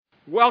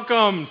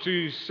Welcome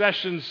to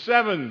Session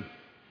 7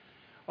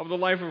 of the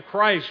Life of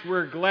Christ.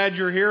 We're glad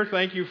you're here.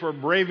 Thank you for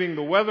braving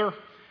the weather.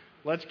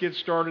 Let's get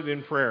started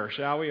in prayer,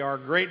 shall we? Our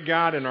great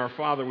God and our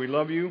Father, we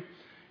love you,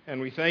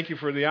 and we thank you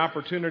for the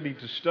opportunity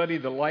to study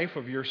the life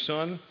of your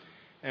Son.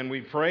 And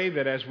we pray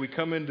that as we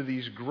come into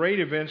these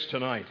great events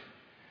tonight,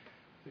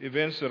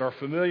 events that are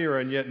familiar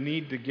and yet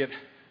need to get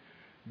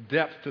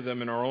depth to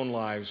them in our own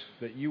lives,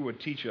 that you would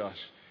teach us,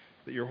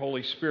 that your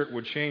Holy Spirit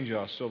would change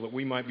us so that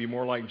we might be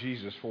more like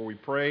Jesus. For we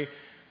pray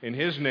in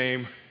His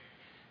name,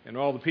 and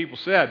all the people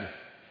said,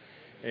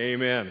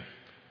 Amen.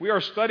 We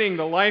are studying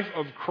the life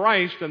of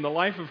Christ, and the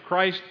life of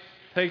Christ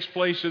takes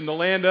place in the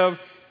land of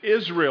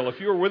Israel. If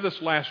you were with us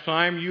last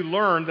time, you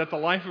learned that the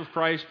life of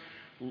Christ,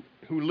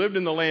 who lived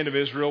in the land of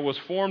Israel, was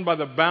formed by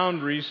the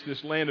boundaries,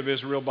 this land of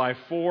Israel, by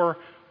 4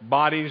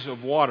 bodies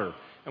of water.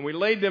 And we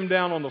laid them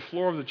down on the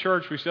floor of the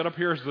church. We said up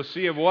here is the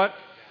Sea of what?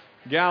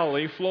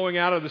 Galilee. Flowing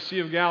out of the Sea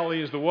of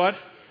Galilee is the what?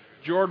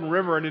 Jordan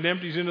River, and it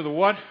empties into the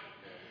what?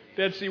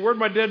 Dead Sea. Where'd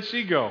my Dead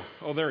Sea go?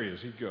 Oh, there he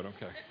is. He's good.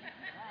 Okay.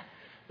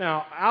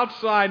 Now,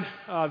 outside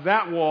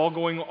that wall,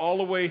 going all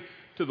the way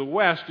to the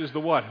west, is the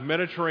what?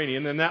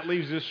 Mediterranean. And that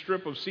leaves this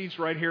strip of seats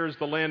right here is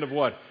the land of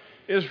what?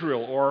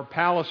 Israel, or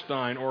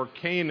Palestine, or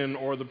Canaan,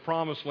 or the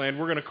Promised Land.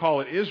 We're going to call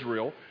it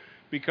Israel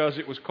because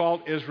it was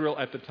called Israel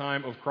at the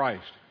time of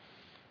Christ.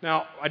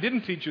 Now, I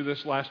didn't teach you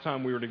this last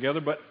time we were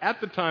together, but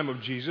at the time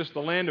of Jesus, the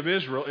land of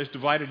Israel is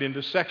divided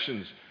into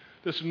sections.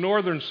 This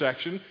northern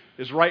section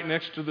is right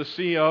next to the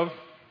Sea of,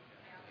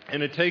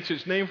 and it takes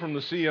its name from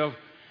the Sea of,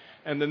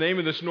 and the name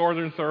of this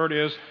northern third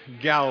is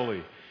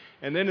Galilee.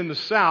 And then in the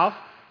south,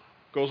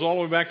 goes all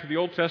the way back to the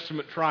Old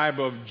Testament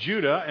tribe of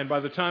Judah, and by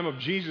the time of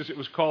Jesus, it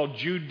was called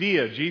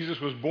Judea. Jesus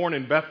was born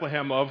in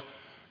Bethlehem of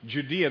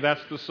Judea.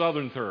 That's the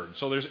southern third.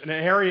 So there's an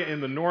area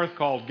in the north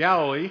called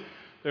Galilee.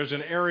 There's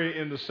an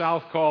area in the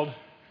south called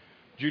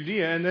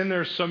Judea, and then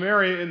there's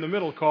Samaria in the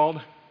middle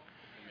called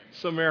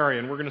Samaria.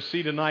 And we're going to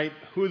see tonight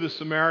who the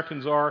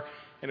Samaritans are,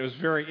 and it was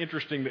very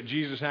interesting that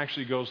Jesus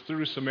actually goes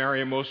through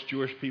Samaria. Most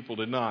Jewish people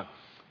did not.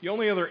 The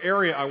only other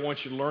area I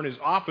want you to learn is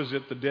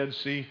opposite the Dead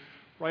Sea.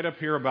 Right up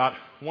here about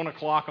 1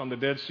 o'clock on the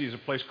Dead Sea is a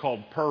place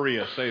called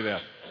Perea. Say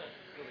that.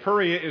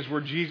 Perea is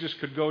where Jesus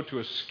could go to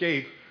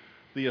escape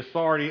the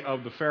authority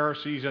of the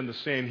Pharisees and the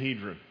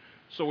Sanhedrin.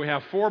 So we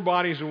have 4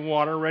 bodies of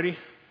water. Ready?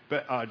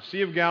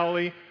 Sea of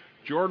Galilee,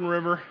 Jordan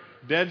River,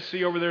 Dead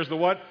Sea over there is the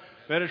what?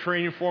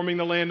 Mediterranean, forming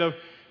the land of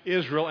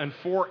Israel, and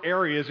 4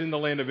 areas in the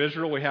land of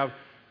Israel. We have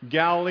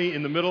Galilee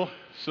in the middle,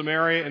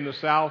 Samaria in the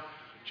south,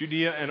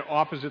 Judea, and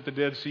opposite the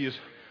Dead Sea is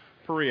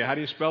Perea. How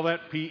do you spell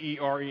that?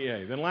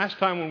 P-E-R-E-A. Then last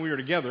time when we were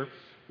together,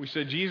 we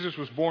said Jesus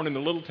was born in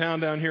the little town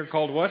down here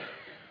called what?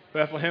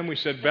 Bethlehem. We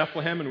said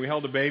Bethlehem, and we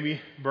held a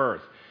baby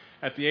birth.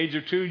 At the age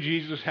of 2,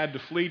 Jesus had to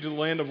flee to the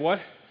land of what?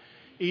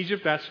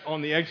 Egypt. That's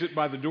on the exit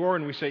by the door,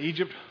 and we say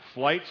Egypt,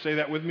 flight. Say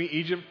that with me,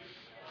 Egypt,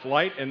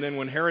 flight. And then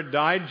when Herod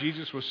died,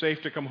 Jesus was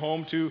safe to come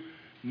home to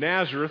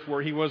Nazareth,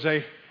 where he was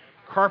a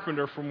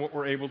carpenter from what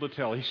we're able to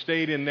tell. He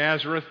stayed in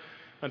Nazareth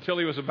until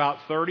he was about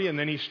 30, and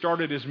then he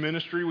started his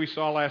ministry. We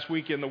saw last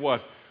week in the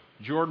what?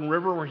 Jordan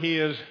River, where he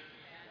is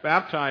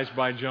baptized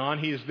by John.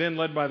 He is then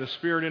led by the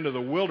Spirit into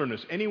the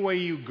wilderness. Any way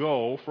you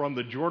go from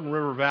the Jordan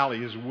River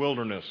Valley is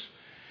wilderness.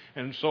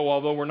 And so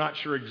although we're not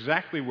sure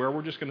exactly where,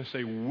 we're just going to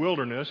say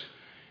wilderness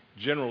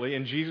generally.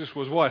 And Jesus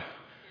was what?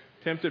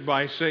 Tempted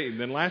by Satan.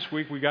 Then last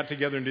week we got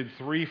together and did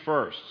 3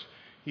 firsts.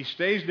 He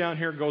stays down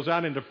here, goes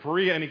out into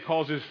Perea, and he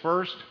calls his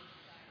first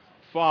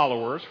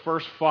followers.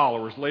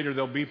 Later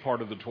they'll be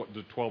part of the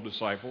 12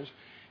 disciples.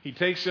 He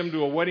takes them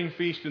to a wedding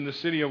feast in the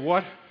city of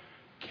what?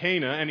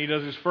 Cana, and he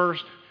does his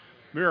first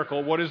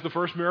miracle. What is the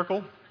first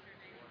miracle?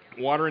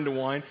 Water into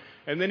wine.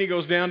 And then he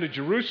goes down to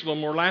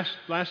Jerusalem, where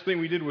last thing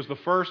we did was the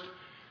first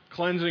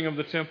cleansing of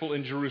the temple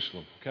in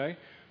Jerusalem. Okay?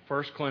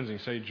 First cleansing.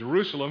 Say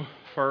Jerusalem,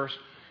 first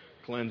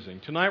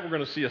cleansing. Tonight we're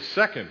going to see a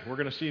second. We're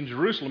going to see in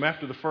Jerusalem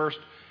after the first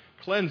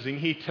cleansing,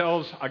 he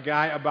tells a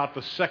guy about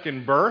the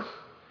second birth.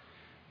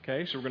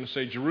 Okay, so we're going to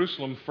say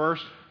Jerusalem,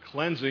 first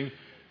cleansing,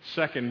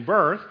 second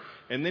birth.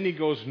 And then he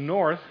goes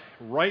north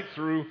right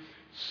through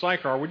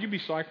Sychar. Would you be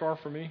Sychar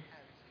for me?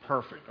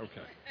 Perfect.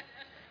 Okay.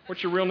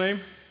 What's your real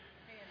name?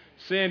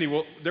 Sandy.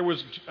 Well,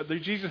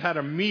 Jesus had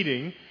a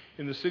meeting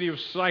in the city of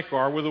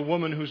Sychar with a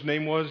woman whose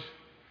name was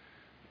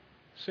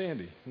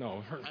Sandy.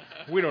 No,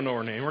 we don't know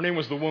her name. Her name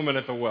was the woman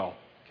at the well.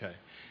 Okay.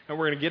 And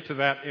we're going to get to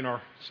that in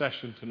our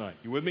session tonight.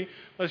 You with me?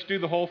 Let's do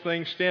the whole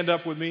thing. Stand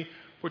up with me.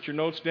 Put your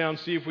notes down.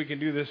 See if we can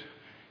do this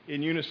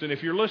in unison.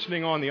 If you're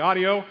listening on the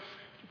audio,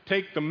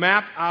 take the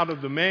map out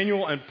of the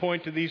manual and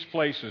point to these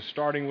places,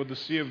 starting with the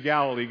Sea of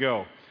Galilee.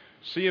 Go.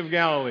 Sea of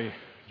Galilee,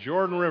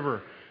 Jordan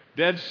River,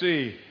 Dead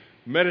Sea,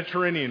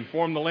 Mediterranean,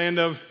 form the land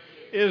of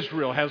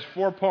Israel. Has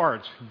 4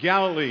 parts.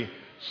 Galilee,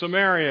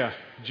 Samaria,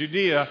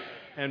 Judea,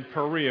 and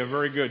Perea.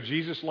 Very good.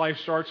 Jesus' life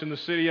starts in the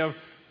city of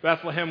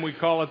Bethlehem. We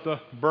call it the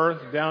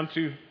birth. Down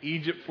to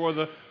Egypt for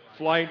the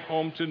flight.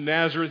 Home to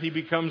Nazareth. He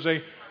becomes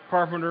a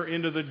carpenter,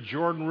 into the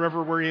Jordan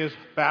River where he is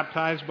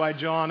baptized by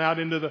John. Out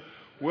into the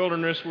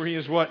wilderness where he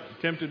is what?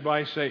 Tempted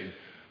by Satan.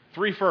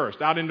 Three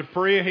first. Out into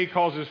Perea, he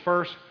calls his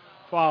first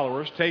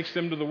followers, takes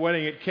them to the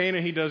wedding at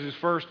Cana. He does his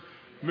first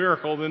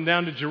miracle. Then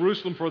down to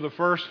Jerusalem for the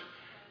first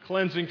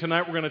cleansing.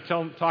 Tonight we're going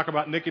to talk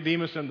about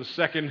Nicodemus and the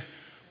second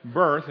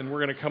birth, and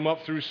we're going to come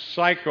up through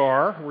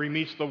Sychar, where he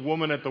meets the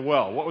woman at the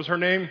well. What was her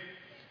name?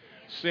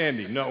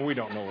 Sandy. No, we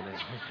don't know what her name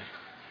is.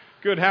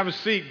 Good. Have a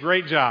seat.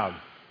 Great job.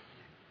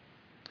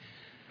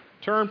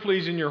 Turn,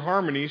 please, in your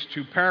harmonies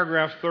to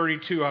paragraph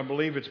 32. I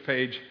believe it's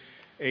page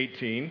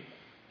 18.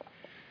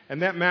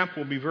 And that map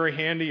will be very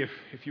handy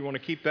if you want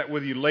to keep that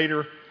with you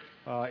later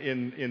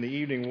in the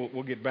evening.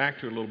 We'll get back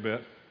to it a little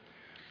bit.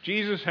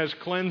 Jesus has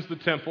cleansed the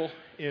temple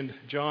in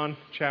John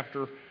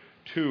chapter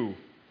 2.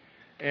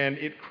 And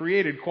it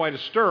created quite a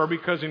stir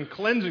because in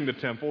cleansing the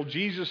temple,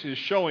 Jesus is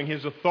showing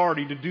his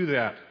authority to do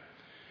that.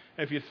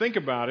 And if you think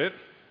about it,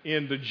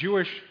 in the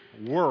Jewish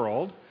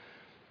world,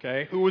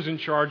 okay, who was in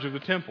charge of the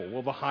temple?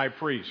 Well, the high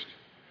priest.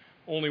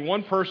 Only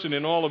one person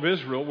in all of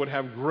Israel would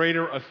have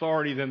greater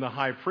authority than the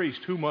high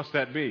priest. Who must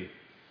that be?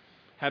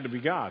 Had to be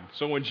God.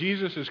 So when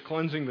Jesus is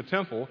cleansing the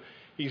temple,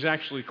 he's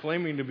actually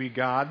claiming to be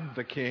God,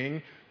 the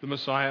King, the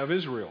Messiah of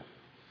Israel.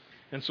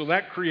 And so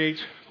that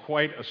creates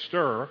quite a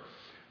stir.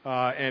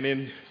 And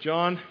in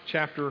John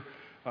chapter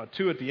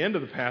 2, at the end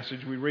of the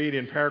passage, we read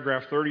in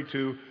paragraph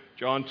 32,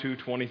 John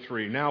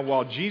 2:23. Now,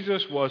 while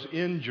Jesus was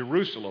in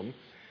Jerusalem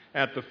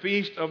at the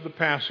feast of the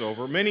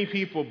Passover, many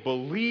people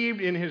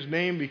believed in his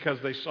name because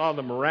they saw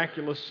the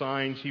miraculous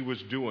signs he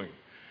was doing.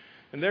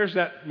 And there's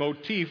that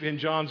motif in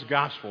John's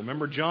gospel.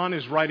 Remember, John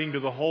is writing to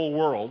the whole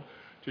world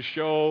to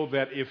show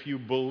that if you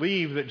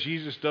believe that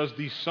Jesus does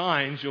these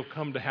signs, you'll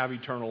come to have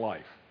eternal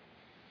life.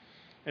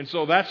 And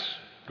so that's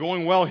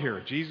going well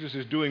here. Jesus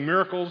is doing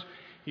miracles.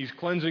 He's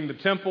cleansing the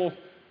temple.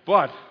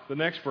 But, the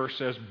next verse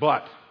says,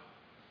 but.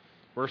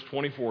 Verse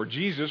 24,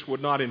 Jesus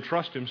would not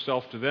entrust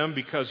himself to them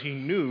because he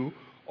knew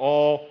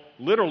all,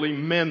 literally,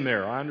 men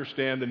there. I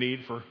understand the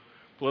need for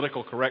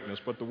political correctness,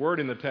 but the word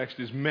in the text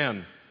is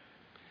men.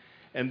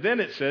 And then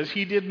it says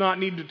he did not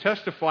need to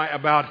testify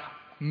about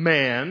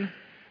man,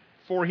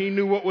 for he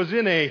knew what was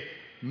in a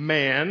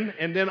man.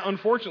 And then,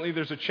 unfortunately,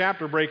 there's a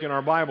chapter break in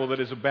our Bible that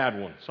is a bad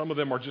one. Some of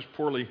them are just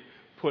poorly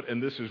put,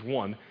 and this is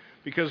one.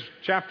 Because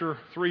chapter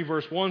 3,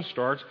 verse 1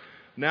 starts,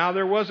 now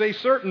there was a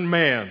certain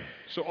man.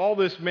 So all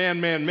this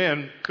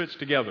man fits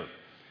together.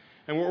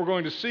 And what we're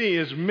going to see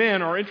is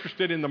men are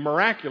interested in the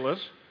miraculous,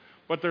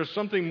 but there's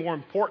something more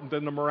important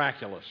than the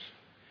miraculous.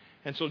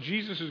 And so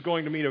Jesus is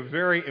going to meet a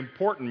very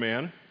important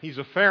man. He's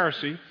a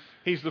Pharisee.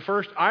 He's the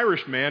first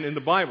Irish man in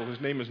the Bible. His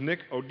name is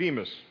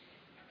Nicodemus.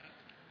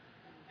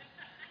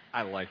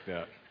 I like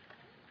that.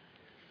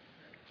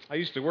 I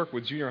used to work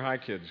with junior high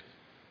kids.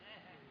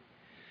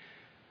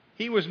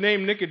 He was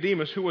named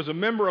Nicodemus, who was a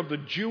member of the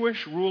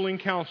Jewish ruling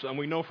council. And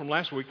we know from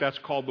last week that's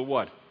called the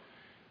what?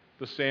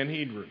 The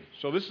Sanhedrin.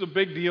 So this is a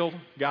big deal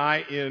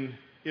guy in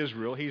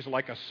Israel. He's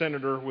like a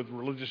senator with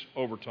religious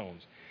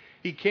overtones.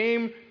 He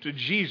came to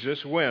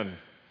Jesus when?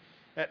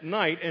 At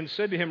night, and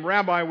said to him,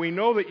 Rabbi, we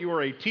know that you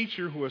are a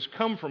teacher who has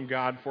come from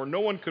God, for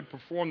no one could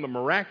perform the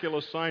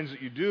miraculous signs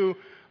that you do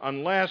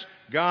unless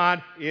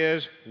God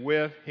is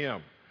with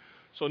him.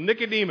 So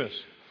Nicodemus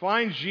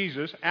finds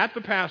Jesus at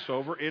the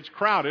Passover. It's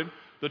crowded.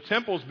 The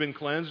temple's been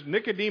cleansed.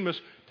 Nicodemus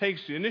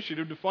takes the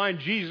initiative to find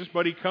Jesus,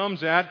 but he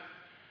comes at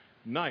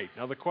night.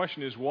 Now the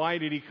question is, why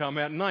did he come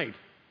at night?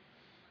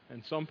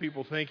 And some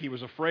people think he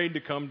was afraid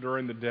to come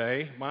during the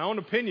day. My own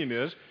opinion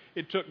is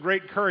it took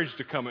great courage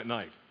to come at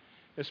night,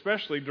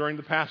 especially during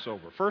the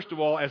Passover. First of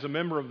all, as a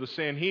member of the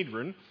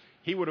Sanhedrin,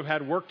 he would have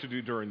had work to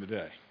do during the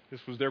day.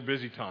 This was their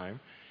busy time.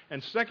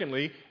 And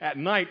secondly, at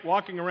night,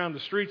 walking around the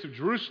streets of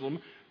Jerusalem,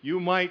 you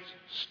might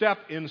step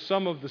in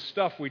some of the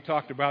stuff we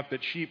talked about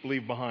that sheep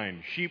leave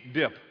behind. Sheep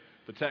dip,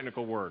 the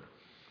technical word.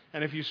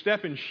 And if you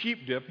step in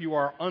sheep dip, you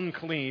are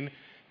unclean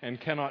and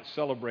cannot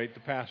celebrate the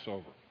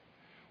Passover.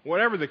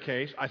 Whatever the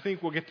case, I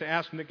think we'll get to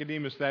ask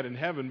Nicodemus that in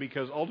heaven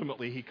because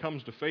ultimately he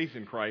comes to faith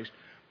in Christ,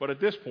 but at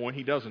this point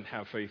he doesn't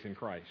have faith in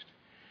Christ.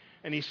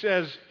 And he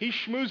says, he's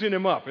schmoozing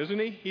him up, isn't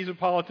he? He's a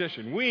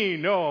politician. We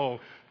know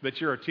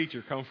that you're a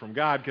teacher come from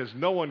God because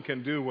no one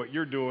can do what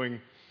you're doing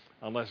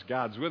unless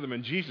God's with him.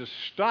 And Jesus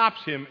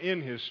stops him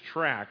in his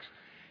tracks.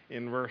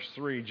 In verse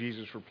 3,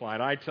 Jesus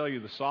replied, I tell you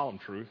the solemn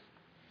truth.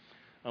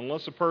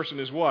 Unless a person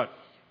is what?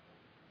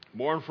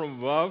 Born from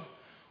above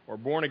or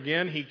born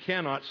again, he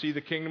cannot see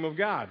the kingdom of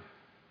God.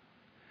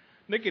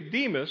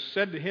 Nicodemus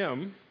said to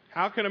him,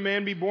 how can a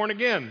man be born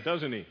again?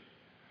 Doesn't he?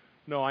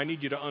 No, I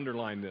need you to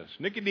underline this.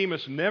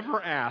 Nicodemus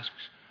never asks,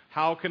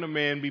 how can a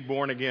man be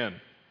born again?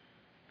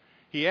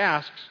 He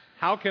asks,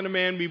 how can a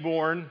man be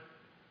born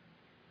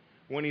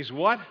when he's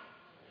what?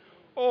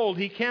 Old.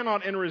 He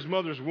cannot enter his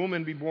mother's womb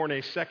and be born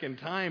a second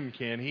time,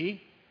 can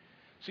he?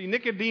 See,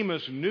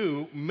 Nicodemus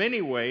knew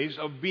many ways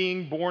of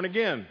being born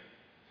again.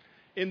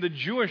 In the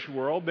Jewish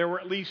world, there were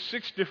at least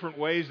 6 different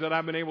ways that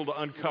I've been able to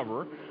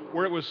uncover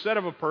where it was said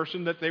of a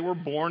person that they were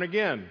born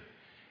again.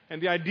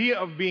 And the idea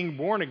of being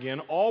born again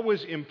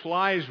always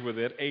implies with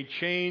it a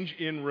change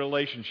in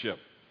relationship.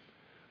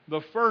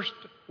 The first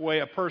way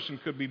a person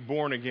could be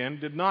born again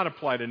did not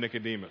apply to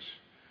Nicodemus.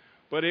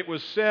 but it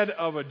was said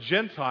of a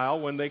Gentile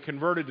when they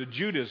converted to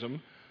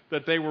Judaism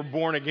that they were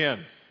born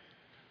again.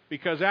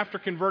 Because after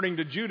converting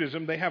to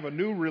Judaism, they have a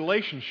new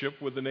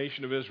relationship with the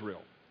nation of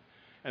Israel.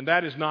 And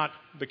that is not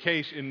the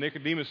case in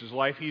Nicodemus'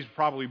 life. He's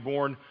probably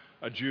born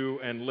a Jew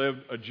and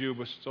lived a Jew,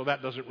 so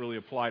that doesn't really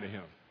apply to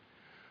him.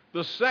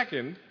 The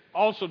second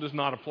also does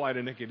not apply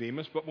to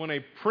Nicodemus, but when a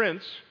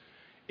prince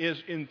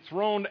is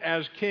enthroned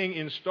as king,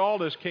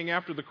 installed as king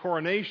after the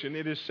coronation,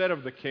 it is said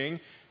of the king,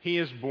 he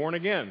is born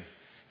again.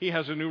 He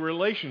has a new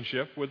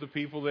relationship with the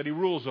people that he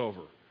rules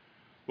over.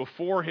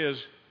 Before his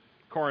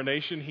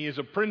coronation, he is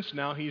a prince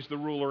now, he's the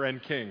ruler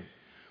and king.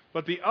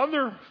 But the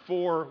other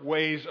four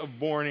ways of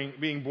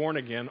being born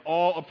again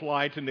all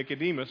apply to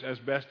Nicodemus as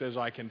best as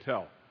I can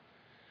tell.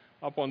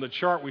 Up on the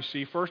chart we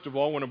see, first of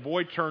all, when a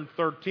boy turned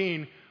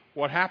 13,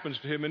 what happens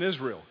to him in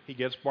Israel? He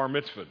gets bar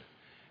mitzvahed.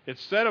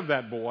 It's said of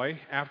that boy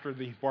after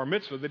the bar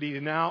mitzvah that he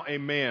is now a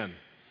man.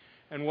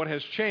 And what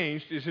has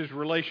changed is his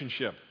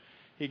relationship.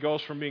 He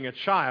goes from being a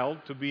child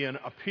to being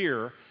a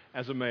peer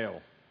as a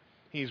male.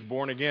 He's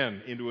born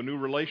again into a new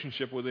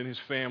relationship within his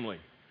family.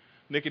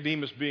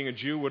 Nicodemus, being a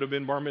Jew, would have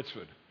been bar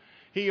mitzvahed.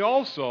 He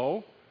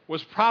also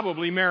was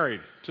probably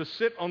married. To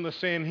sit on the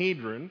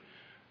Sanhedrin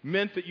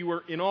meant that you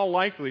were in all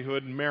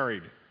likelihood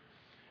married.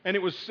 And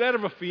it was said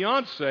of a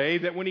fiance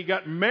that when he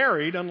got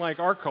married, unlike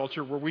our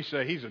culture where we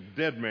say he's a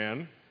dead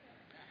man,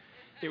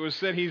 it was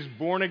said he's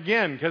born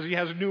again because he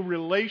has a new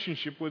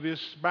relationship with his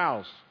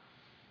spouse.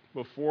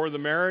 Before the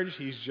marriage,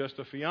 he's just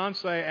a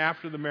fiance.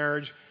 After the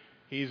marriage,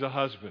 he's a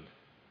husband.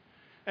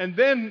 And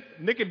then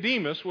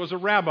Nicodemus was a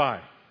rabbi.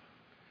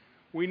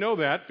 We know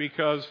that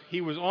because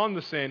he was on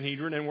the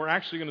Sanhedrin, and we're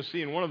actually going to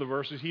see in one of the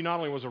verses, he not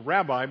only was a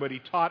rabbi, but he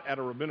taught at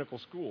a rabbinical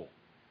school.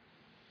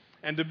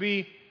 And to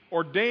be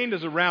ordained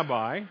as a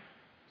rabbi,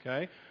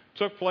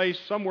 took place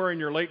somewhere in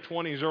your late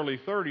 20s, early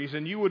 30s,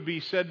 and you would be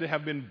said to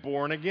have been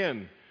born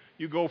again.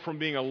 You go from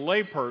being a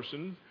lay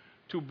person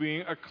to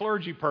being a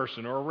clergy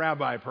person or a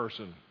rabbi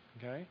person.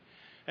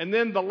 And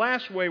then the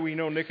last way we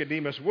know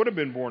Nicodemus would have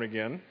been born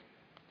again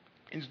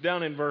is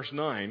down in verse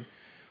 9.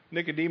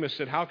 Nicodemus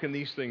said, "How can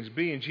these things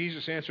be?" And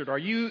Jesus answered, "Are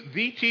you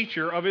the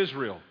teacher of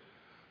Israel?"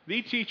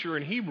 The teacher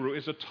in Hebrew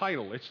is a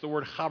title. It's the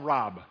word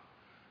harab.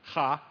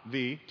 Ha,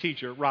 the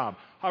teacher, Rab.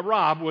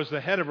 Harab was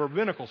the head of a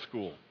rabbinical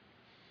school.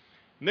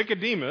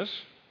 Nicodemus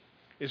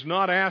is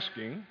not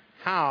asking,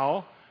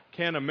 how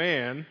can a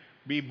man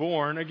be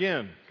born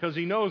again? Because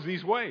he knows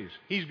these ways.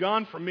 He's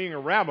gone from being a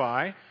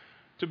rabbi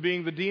to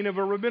being the dean of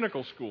a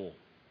rabbinical school.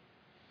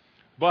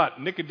 But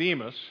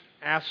Nicodemus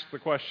asks the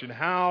question,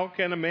 how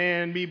can a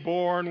man be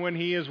born when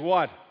he is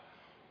what?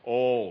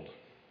 Old.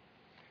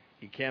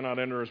 He cannot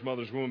enter his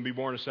mother's womb and be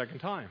born a second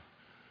time.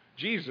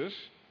 Jesus,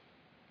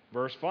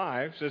 verse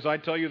 5, says, "I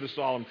tell you the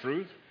solemn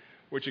truth,"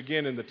 which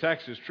again in the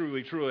text is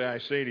truly, truly I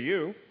say to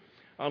you,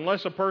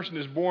 unless a person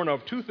is born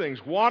of two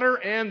things, water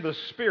and the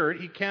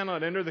Spirit, he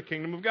cannot enter the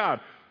kingdom of God.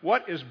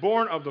 What is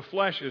born of the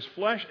flesh is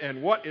flesh,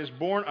 and what is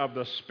born of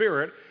the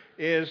Spirit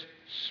is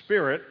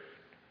spirit.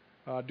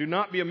 Do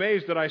not be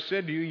amazed that I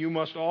said to you, you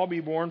must all be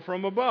born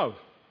from above.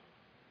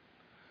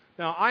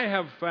 Now, I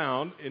have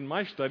found in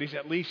my studies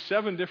at least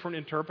 7 different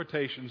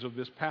interpretations of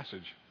this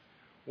passage.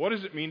 What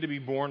does it mean to be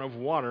born of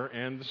water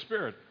and the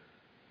Spirit?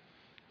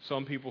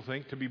 Some people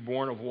think to be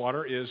born of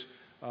water is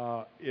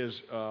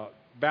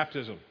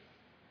baptism.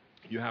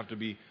 You have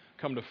to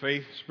come to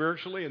faith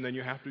spiritually, and then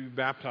you have to be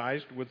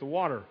baptized with the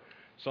water.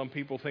 Some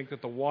people think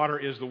that the water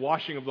is the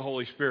washing of the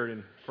Holy Spirit.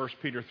 In 1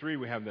 Peter 3,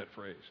 we have that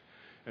phrase.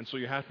 And so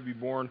you have to be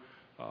born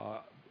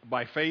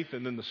by faith,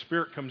 and then the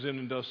Spirit comes in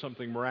and does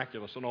something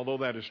miraculous. And although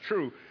that is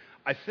true,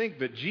 I think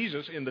that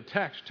Jesus in the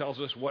text tells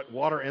us what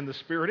water and the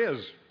Spirit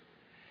is.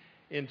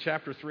 In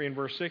chapter 3 and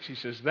verse 6, he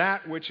says,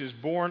 "That which is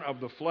born of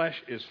the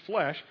flesh is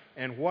flesh,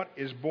 and what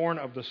is born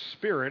of the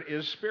Spirit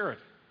is spirit."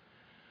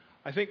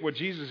 I think what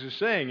Jesus is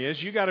saying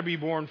is you got to be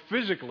born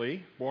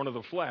physically, born of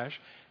the flesh,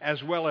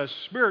 as well as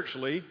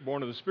spiritually,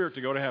 born of the Spirit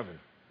to go to heaven.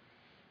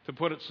 To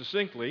put it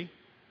succinctly,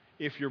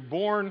 if you're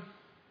born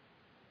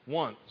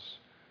once,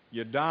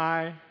 you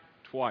die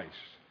twice.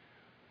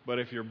 But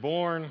if you're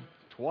born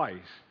twice,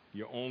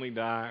 you only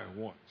die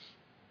once.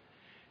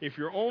 If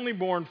you're only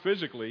born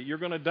physically, you're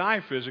going to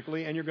die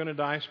physically and you're going to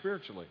die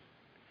spiritually.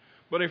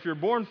 But if you're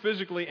born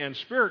physically and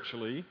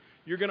spiritually,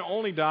 you're going to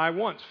only die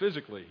once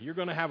physically. You're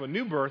going to have a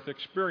new birth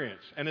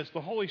experience. And it's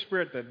the Holy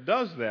Spirit that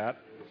does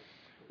that.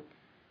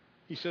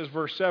 He says,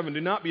 verse 7,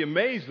 "Do not be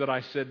amazed that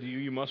I said to you,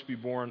 you must be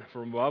born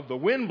from above. The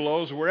wind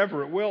blows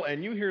wherever it will,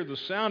 and you hear the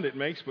sound it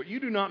makes, but you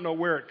do not know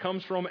where it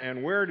comes from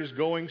and where it is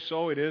going.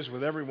 So it is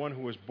with everyone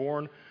who is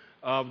born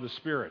of the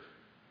Spirit."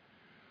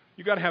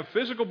 You've got to have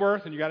physical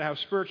birth and you've got to have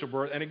spiritual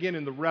birth. And again,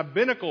 in the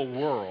rabbinical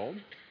world,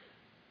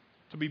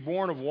 to be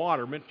born of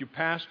water meant you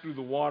passed through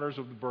the waters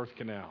of the birth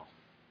canal.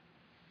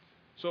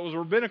 So it was a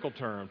rabbinical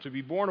term. To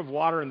be born of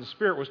water and the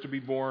Spirit was to be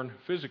born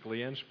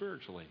physically and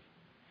spiritually.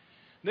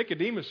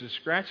 Nicodemus is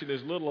scratching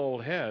his little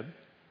old head,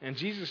 and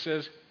Jesus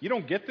says, "You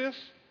don't get this?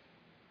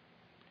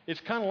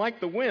 It's kind of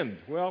like the wind."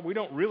 Well, we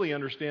don't really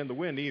understand the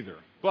wind either,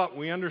 but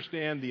we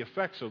understand the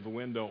effects of the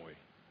wind, don't we?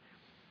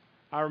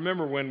 I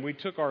remember when we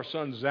took our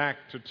son Zach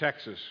to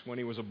Texas when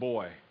he was a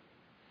boy.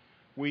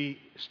 We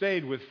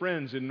stayed with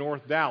friends in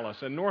North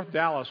Dallas, and North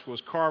Dallas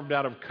was carved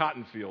out of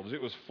cotton fields.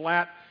 It was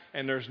flat,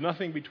 and there's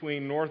nothing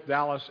between North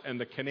Dallas and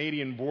the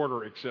Canadian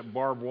border except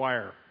barbed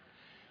wire.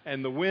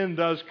 And the wind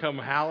does come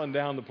howling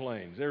down the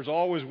plains. There's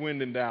always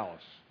wind in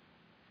Dallas.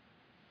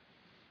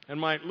 And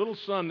my little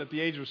son at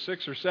the age of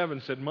 6 or 7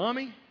 said,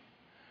 "Mommy,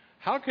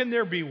 how can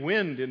there be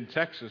wind in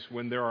Texas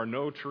when there are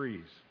no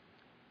trees?"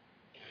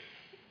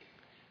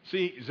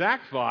 See,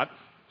 Zach thought,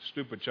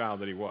 stupid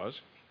child that he was,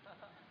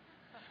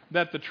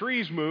 that the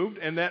trees moved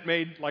and that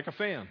made like a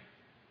fan.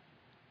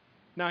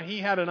 Now, he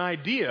had an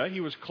idea.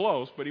 He was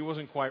close, but he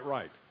wasn't quite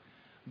right.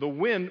 The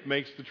wind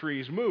makes the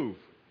trees move.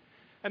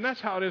 And that's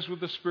how it is with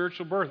the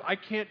spiritual birth. I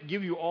can't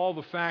give you all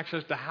the facts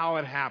as to how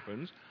it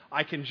happens.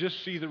 I can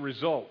just see the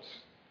results.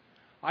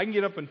 I can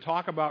get up and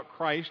talk about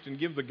Christ and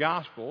give the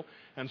gospel,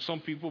 and some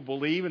people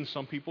believe and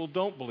some people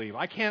don't believe.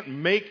 I can't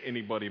make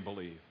anybody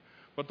believe.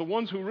 But the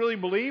ones who really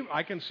believe,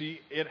 I can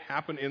see it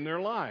happen in their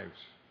lives.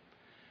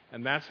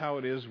 And that's how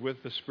it is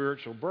with the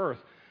spiritual birth.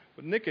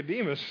 But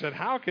Nicodemus said,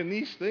 "How can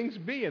these things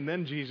be?" And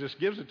then Jesus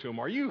gives it to him.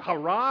 "Are you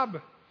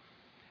Harab?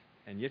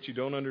 And yet you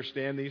don't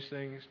understand these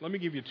things?" Let me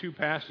give you 2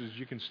 passages.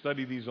 You can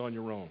study these on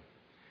your own.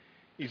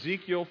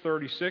 Ezekiel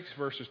 36,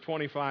 verses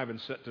 25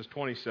 and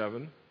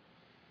 27,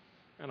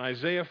 and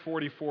Isaiah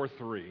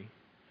 44:3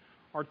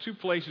 are 2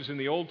 places in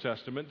the Old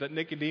Testament that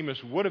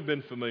Nicodemus would have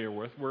been familiar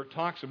with, where it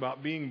talks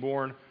about being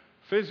born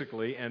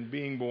physically and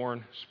being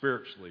born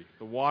spiritually,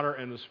 the water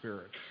and the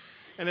Spirit.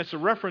 And it's a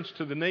reference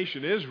to the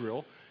nation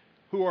Israel,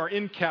 who are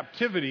in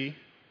captivity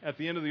at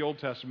the end of the Old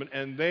Testament,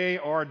 and they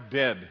are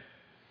dead.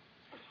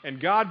 And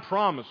God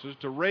promises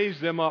to raise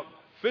them up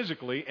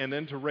physically and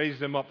then to raise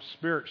them up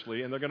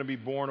spiritually, and they're going to be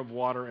born of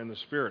water and the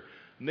Spirit.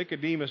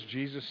 Nicodemus,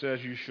 Jesus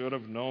says, "You should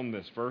have known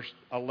this." Verse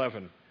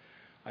 11,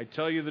 "I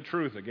tell you the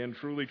truth," again,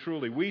 truly,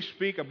 truly, "we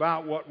speak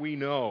about what we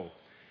know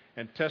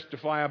and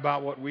testify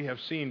about what we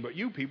have seen, but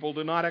you people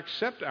do not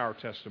accept our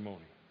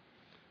testimony."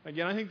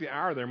 Again, I think the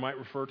 "our" there might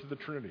refer to the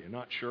Trinity. I'm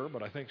not sure,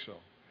 but I think so.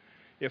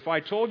 "If I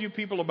told you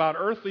people about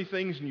earthly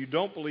things and you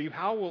don't believe,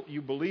 how will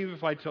you believe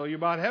if I tell you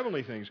about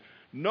heavenly things?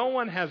 No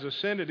one has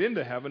ascended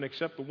into heaven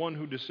except the one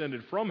who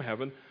descended from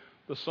heaven,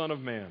 the Son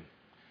of Man."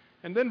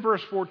 And then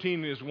verse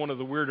 14 is one of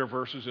the weirder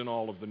verses in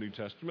all of the New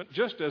Testament.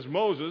 "Just as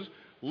Moses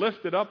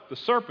lifted up the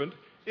serpent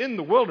in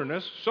the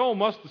wilderness, so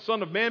must the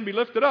Son of Man be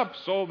lifted up,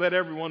 so that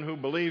everyone who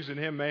believes in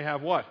him may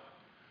have" what?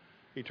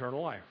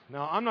 Eternal life.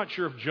 Now, I'm not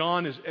sure if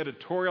John is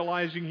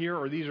editorializing here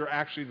or these are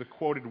actually the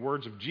quoted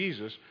words of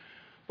Jesus,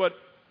 but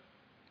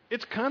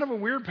it's kind of a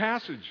weird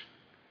passage.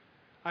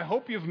 I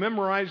hope you've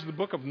memorized the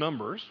book of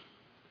Numbers,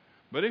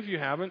 but if you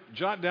haven't,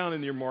 jot down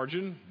in your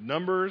margin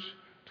Numbers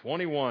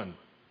 21.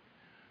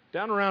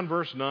 Down around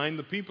verse 9,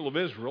 the people of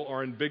Israel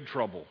are in big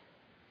trouble.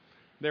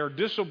 They're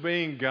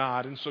disobeying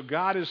God, and so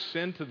God has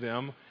sent to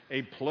them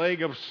a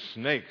plague of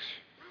snakes.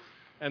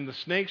 And the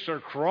snakes are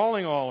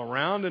crawling all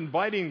around and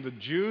biting the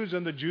Jews,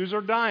 and the Jews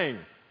are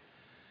dying.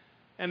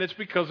 And it's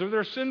because of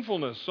their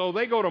sinfulness. So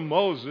they go to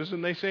Moses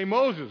and they say,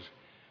 "Moses,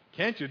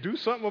 can't you do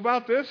something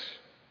about this?"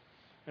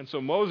 And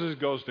so Moses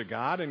goes to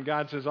God, and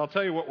God says, "I'll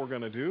tell you what we're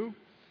going to do.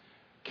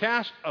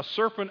 Cast a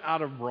serpent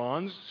out of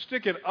bronze,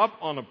 stick it up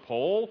on a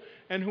pole,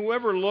 and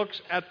whoever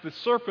looks at the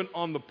serpent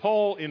on the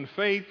pole in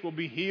faith will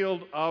be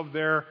healed of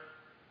their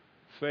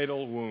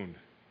fatal wound."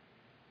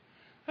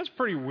 That's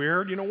pretty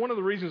weird. You know, one of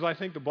the reasons I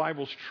think the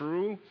Bible's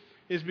true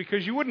is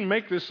because you wouldn't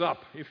make this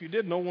up. If you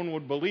did, no one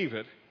would believe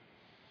it.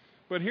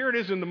 But here it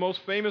is in the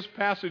most famous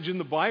passage in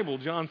the Bible,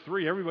 John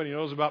 3. Everybody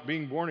knows about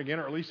being born again,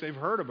 or at least they've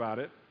heard about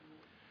it.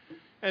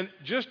 And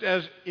just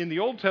as in the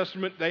Old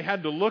Testament they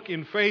had to look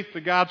in faith to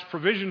God's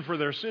provision for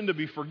their sin to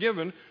be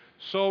forgiven,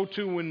 so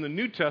too in the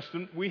New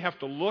Testament we have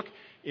to look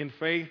in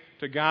faith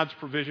to God's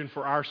provision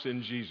for our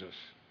sin, Jesus.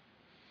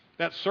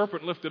 That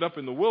serpent lifted up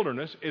in the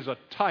wilderness is a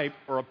type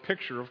or a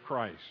picture of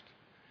Christ.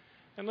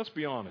 And let's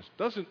be honest,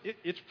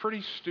 it's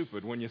pretty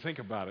stupid when you think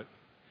about it,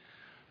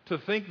 to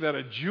think that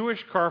a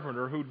Jewish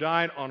carpenter who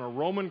died on a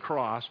Roman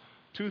cross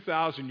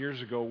 2,000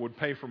 years ago would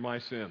pay for my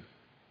sin.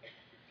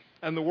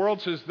 And the world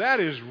says, that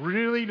is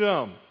really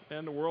dumb.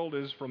 And the world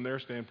is, from their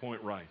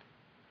standpoint, right.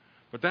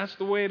 But that's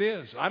the way it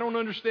is. I don't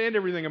understand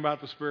everything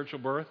about the spiritual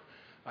birth.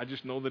 I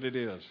just know that it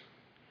is.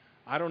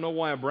 I don't know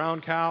why a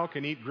brown cow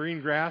can eat green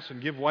grass and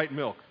give white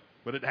milk,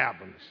 but it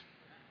happens.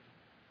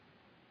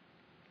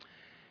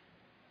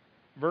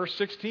 Verse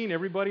 16,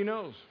 everybody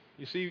knows.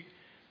 You see,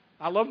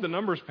 I love the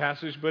Numbers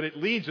passage, but it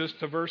leads us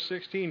to verse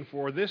 16.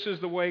 "For this is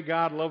the way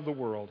God loved the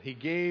world. He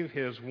gave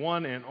his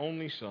one and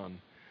only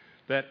Son,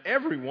 that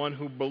everyone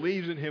who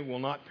believes in him will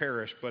not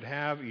perish, but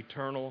have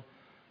eternal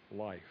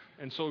life."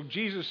 And so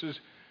Jesus is,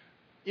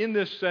 in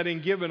this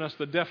setting, given us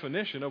the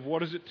definition of what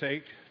does it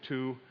take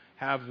to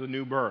have the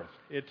new birth.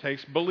 It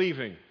takes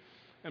believing.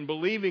 And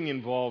believing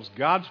involves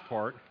God's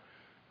part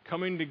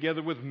coming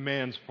together with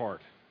man's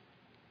part.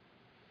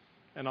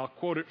 And I'll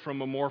quote it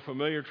from a more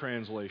familiar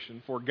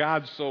translation. "For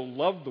God so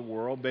loved the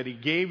world that he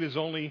gave his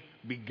only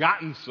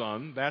begotten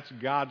Son," that's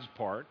God's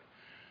part,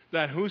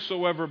 that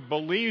whosoever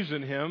believes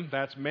in him,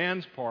 that's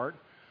man's part,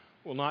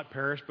 will not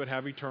perish but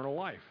have eternal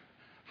life.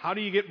 How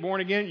do you get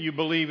born again? You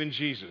believe in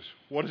Jesus.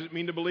 What does it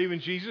mean to believe in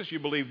Jesus? You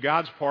believe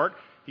God's part.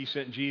 He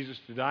sent Jesus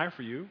to die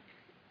for you.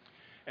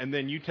 And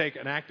then you take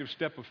an active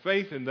step of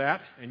faith in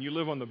that, and you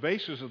live on the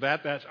basis of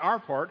that. That's our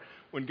part.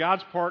 When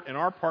God's part and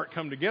our part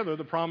come together,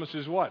 the promise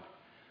is what?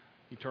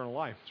 Eternal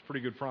life. It's a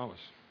pretty good promise.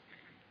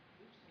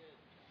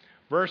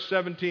 Verse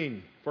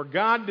 17, for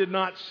God did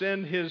not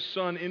send his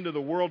Son into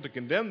the world to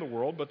condemn the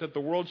world, but that the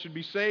world should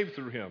be saved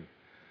through him.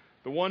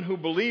 The one who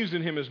believes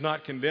in him is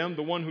not condemned.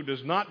 The one who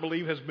does not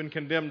believe has been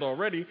condemned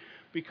already,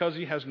 because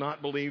he has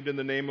not believed in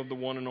the name of the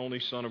one and only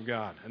Son of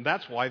God. And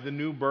that's why the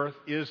new birth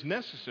is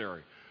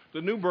necessary.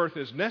 The new birth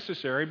is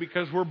necessary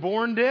because we're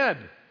born dead.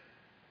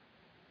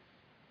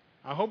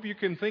 I hope you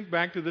can think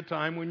back to the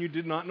time when you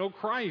did not know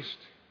Christ.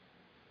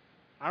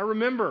 I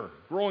remember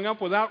growing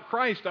up without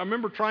Christ. I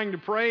remember trying to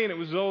pray, and it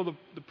was as though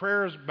the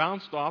prayers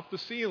bounced off the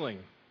ceiling.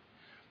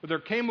 But there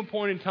came a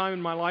point in time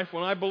in my life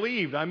when I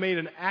believed. I made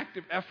an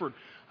active effort.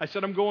 I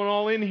said, I'm going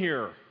all in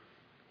here.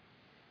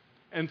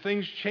 And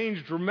things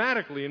changed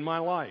dramatically in my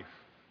life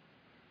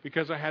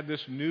because I had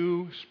this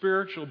new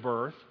spiritual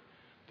birth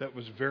that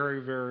was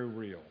very, very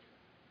real.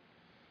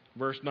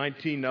 Verse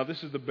 19, now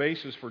this is the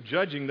basis for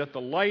judging, that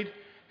the light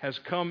has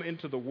come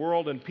into the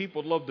world, and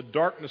people love the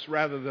darkness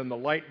rather than the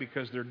light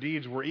because their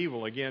deeds were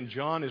evil. Again,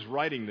 John is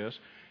writing this,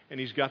 and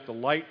he's got the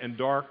light and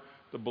dark,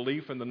 the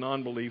belief and the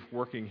non-belief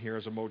working here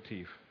as a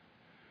motif.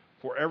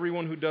 For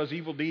everyone who does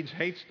evil deeds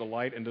hates the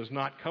light and does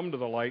not come to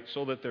the light,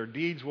 so that their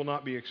deeds will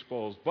not be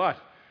exposed. But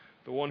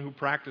the one who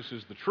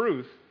practices the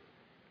truth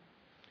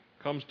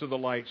comes to the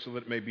light, so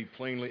that it may be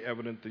plainly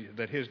evident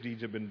that his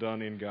deeds have been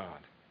done in God.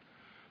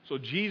 So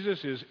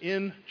Jesus is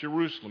in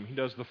Jerusalem. He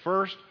does the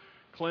first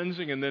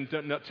cleansing and then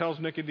tells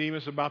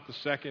Nicodemus about the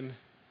second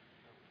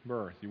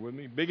birth. You with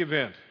me? Big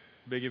event.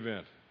 Big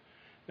event.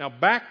 Now,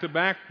 back to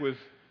back with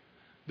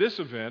this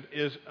event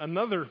is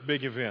another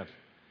big event.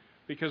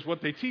 Because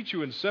what they teach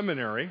you in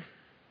seminary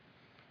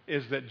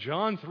is that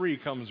John 3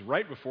 comes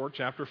right before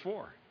chapter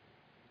 4.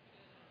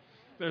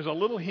 There's a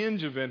little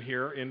hinge event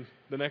here in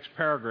the next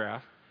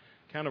paragraph,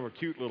 kind of a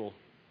cute little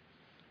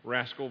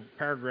rascal,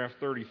 paragraph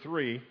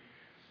 33.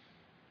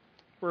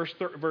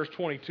 Verse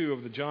 22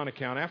 of the John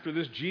account. After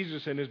this,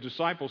 Jesus and his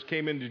disciples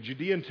came into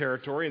Judean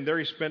territory, and there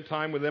he spent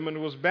time with them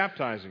and was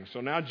baptizing. So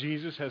now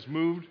Jesus has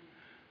moved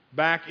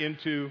back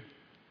into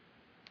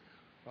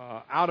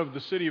out of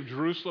the city of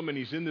Jerusalem, and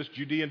he's in this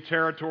Judean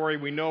territory.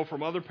 We know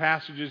from other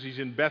passages he's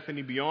in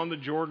Bethany beyond the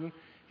Jordan.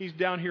 He's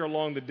down here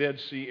along the Dead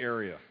Sea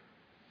area.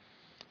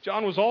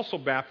 John was also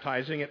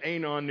baptizing at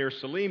Aenon near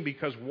Salim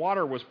because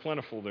water was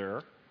plentiful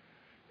there.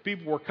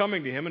 People were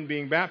coming to him and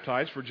being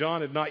baptized, for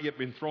John had not yet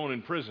been thrown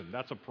in prison.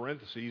 That's a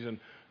parenthesis, and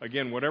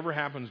again, whatever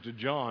happens to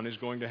John is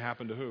going to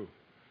happen to who?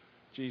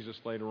 Jesus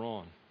later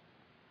on.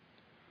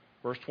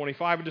 Verse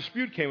 25, a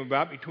dispute came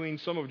about between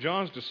some of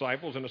John's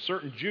disciples and a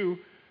certain Jew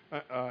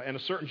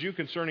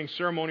concerning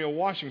ceremonial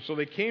washing. So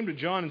they came to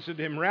John and said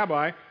to him,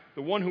 Rabbi,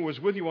 the one who was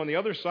with you on the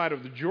other side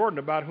of the Jordan,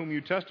 about whom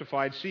you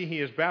testified, see, he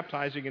is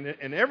baptizing,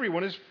 and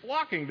everyone is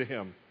flocking to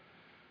him.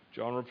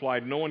 John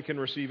replied, no one can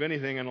receive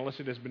anything unless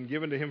it has been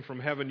given to him from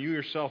heaven. You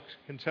yourself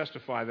can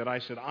testify that I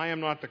said, I am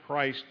not the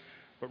Christ,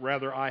 but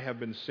rather I have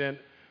been sent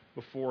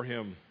before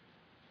him.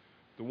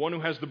 The one who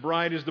has the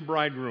bride is the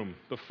bridegroom.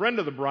 The friend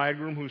of the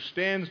bridegroom who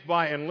stands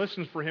by and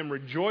listens for him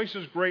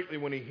rejoices greatly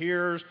when he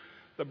hears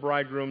the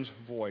bridegroom's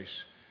voice.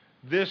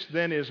 This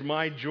then is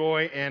my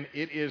joy, and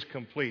it is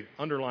complete.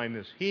 Underline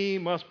this. He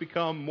must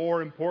become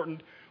more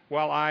important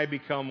while I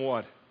become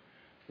what?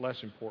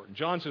 Less important.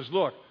 John says,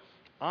 look,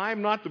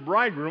 I'm not the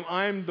bridegroom,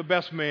 I'm the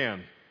best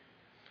man.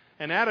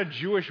 And at a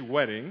Jewish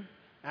wedding,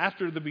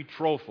 after the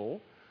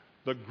betrothal,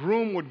 the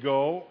groom would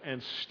go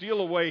and steal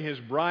away his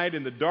bride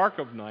in the dark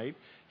of night.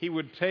 He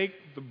would take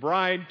the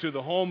bride to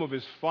the home of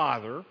his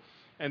father,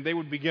 and they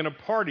would begin a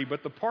party.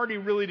 But the party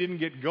really didn't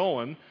get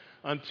going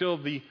until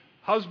the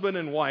husband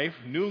and wife,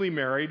 newly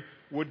married,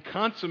 would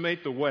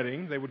consummate the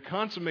wedding. They would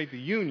consummate the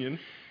union,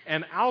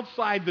 and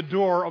outside the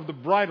door of the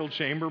bridal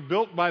chamber,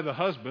 built by the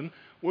husband,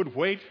 would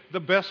wait the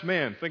best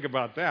man. Think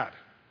about that.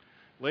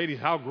 Ladies,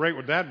 how great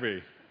would that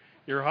be?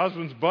 Your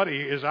husband's buddy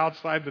is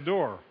outside the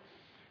door.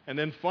 And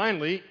then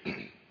finally,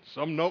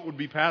 some note would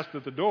be passed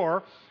at the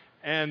door,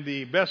 and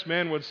the best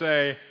man would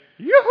say,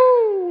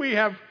 Yoo-hoo, we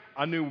have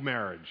a new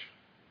marriage.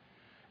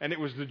 And it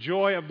was the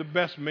joy of the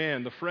best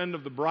man, the friend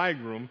of the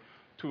bridegroom,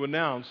 to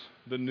announce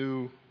the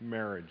new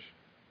marriage.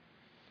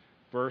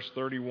 Verse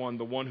 31,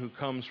 the one who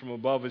comes from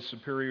above is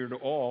superior to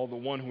all. The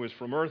one who is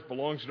from earth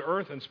belongs to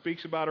earth and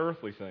speaks about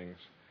earthly things.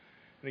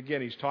 And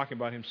again, he's talking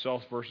about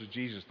himself versus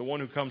Jesus. The one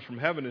who comes from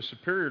heaven is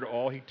superior to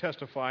all. He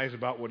testifies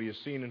about what he has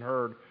seen and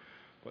heard,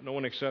 but no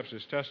one accepts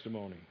his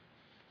testimony.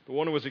 The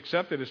one who has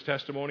accepted his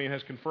testimony and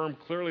has confirmed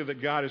clearly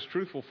that God is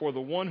truthful, for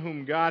the one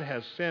whom God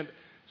has sent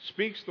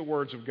speaks the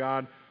words of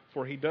God,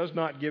 for he does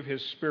not give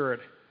his Spirit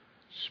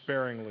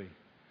sparingly.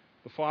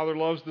 The Father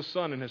loves the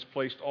Son and has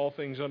placed all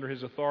things under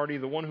his authority.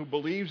 The one who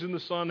believes in the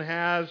Son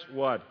has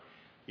what?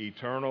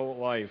 eternal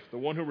life. The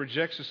one who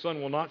rejects the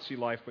Son will not see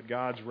life, but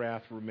God's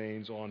wrath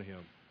remains on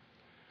him.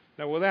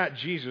 Now with that,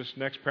 Jesus,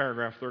 next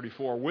paragraph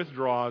 34,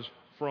 withdraws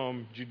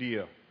from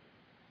Judea.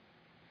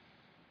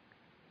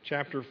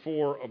 Chapter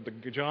 4 of the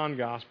John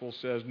Gospel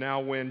says,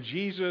 "Now when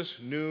Jesus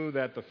knew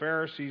that the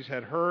Pharisees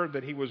had heard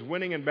that he was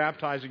winning and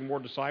baptizing more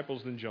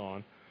disciples than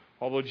John,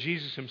 although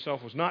Jesus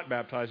himself was not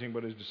baptizing,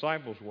 but his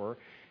disciples were,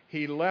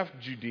 he left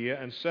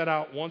Judea and set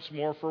out once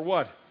more for"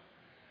 what?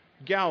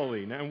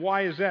 Galilee. Now, and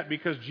why is that?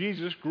 Because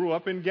Jesus grew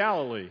up in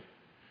Galilee.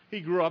 He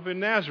grew up in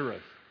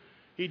Nazareth.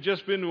 He'd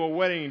just been to a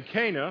wedding in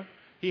Cana.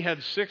 He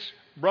had 6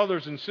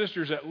 brothers and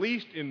sisters at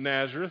least in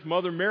Nazareth.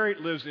 Mother Mary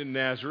lives in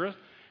Nazareth.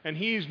 And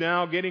he's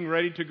now getting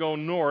ready to go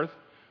north.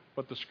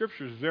 But the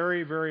scripture is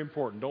very, very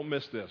important. Don't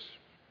miss this.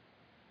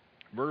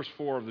 Verse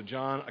 4 of the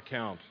John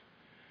account.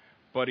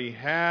 "But he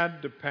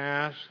had to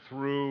pass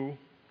through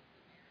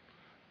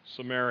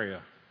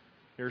Samaria."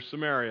 Here's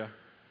Samaria.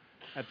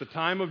 At the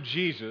time of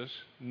Jesus,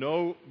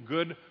 no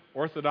good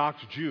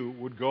Orthodox Jew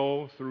would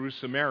go through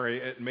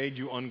Samaria. It made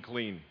you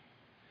unclean.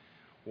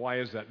 Why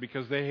is that?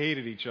 Because they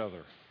hated each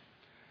other.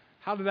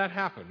 How did that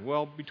happen?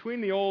 Well,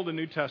 between the Old and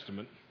New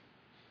Testament,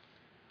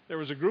 there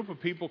was a group of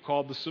people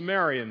called the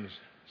Samaritans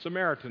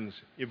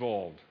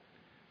evolved.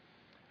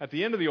 At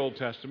the end of the Old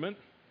Testament,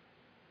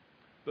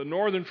 the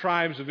northern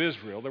tribes of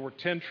Israel, there were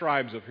 10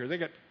 tribes up here, they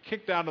got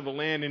kicked out of the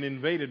land and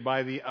invaded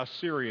by the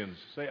Assyrians.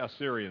 Say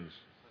Assyrians.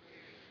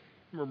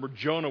 Remember,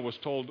 Jonah was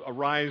told,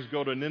 "Arise,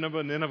 go to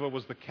Nineveh." Nineveh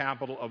was the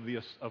capital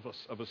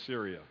of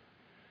Assyria.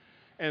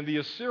 And the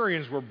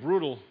Assyrians were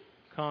brutal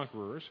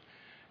conquerors.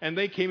 And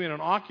they came in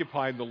and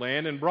occupied the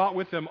land and brought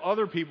with them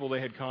other people they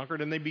had conquered,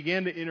 and they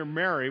began to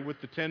intermarry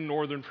with the 10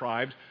 northern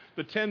tribes.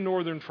 The 10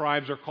 northern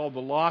tribes are called the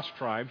lost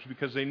tribes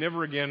because they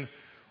never again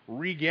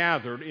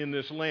regathered in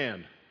this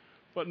land.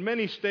 But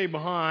many stay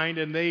behind,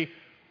 and they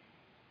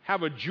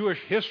have a Jewish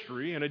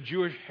history and a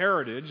Jewish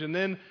heritage. And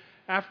then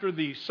after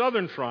the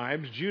southern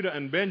tribes, Judah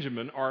and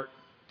Benjamin, are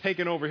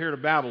taken over here to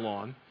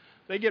Babylon,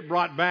 they get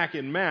brought back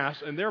en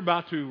masse, and they're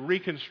about to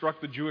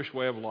reconstruct the Jewish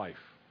way of life.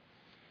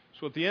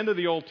 So at the end of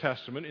the Old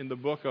Testament, in the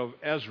book of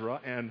Ezra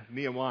and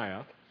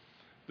Nehemiah,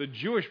 the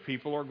Jewish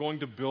people are going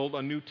to build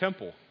a new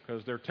temple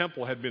because their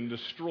temple had been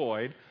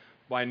destroyed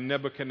by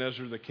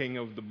Nebuchadnezzar, the king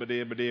of the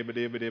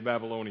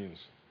Babylonians.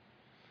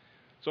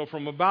 So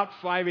from about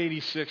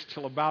 586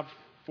 till about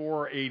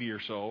 480 or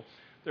so,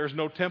 there's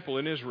no temple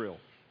in Israel.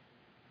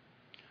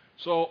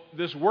 So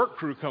this work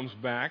crew comes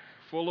back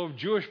full of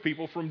Jewish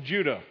people from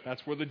Judah.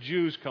 That's where the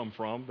Jews come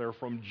from. They're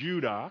from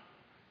Judah.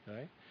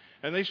 Okay?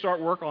 And they start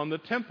work on the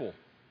temple.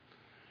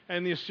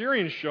 And the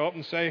Assyrians show up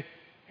and say,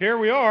 "Here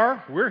we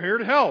are, we're here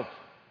to help."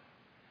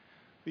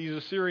 These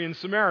Assyrian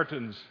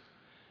Samaritans.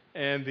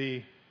 And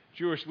the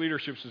Jewish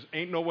leadership says,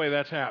 "Ain't no way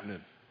that's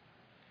happening.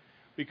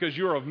 Because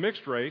you're of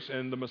mixed race,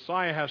 and the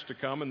Messiah has to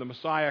come, and the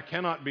Messiah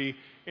cannot be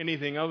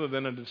anything other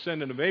than a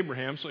descendant of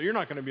Abraham, so you're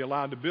not going to be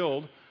allowed to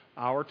build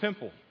our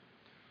temple."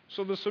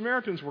 So the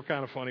Samaritans were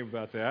kind of funny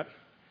about that.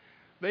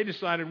 They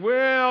decided,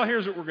 well,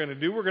 here's what we're going to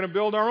do. We're going to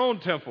build our own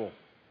temple.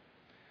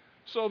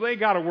 So they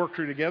got a work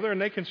crew together, and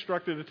they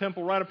constructed a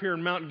temple right up here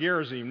in Mount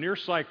Gerizim, near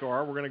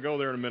Sychar. We're going to go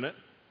there in a minute.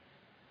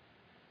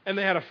 And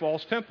they had a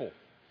false temple.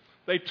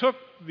 They took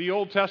the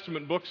Old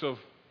Testament books of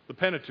the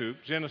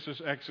Pentateuch,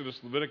 Genesis, Exodus,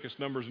 Leviticus,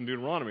 Numbers, and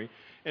Deuteronomy,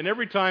 and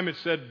every time it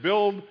said,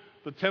 "Build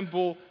the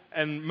temple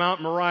and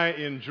Mount Moriah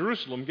in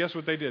Jerusalem," guess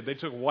what they did? They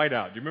took white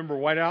out. Do you remember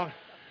white out?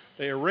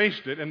 They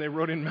erased it, and they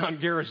wrote in Mount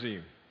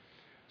Gerizim.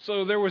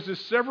 So there was this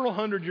several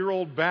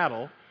hundred-year-old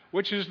battle,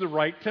 which is the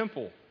right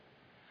temple.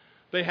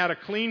 They had a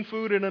clean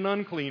food and an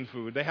unclean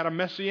food. They had a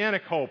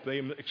messianic hope. They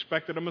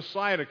expected a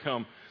Messiah to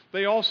come.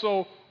 They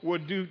also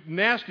would do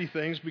nasty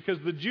things because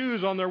the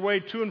Jews on their way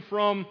to and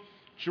from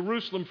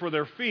Jerusalem for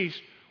their feast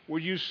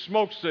would use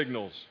smoke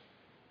signals.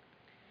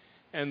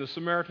 And the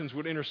Samaritans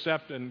would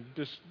intercept and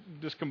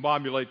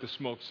discombobulate the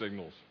smoke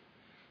signals.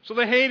 So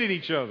they hated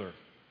each other.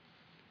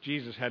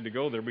 Jesus had to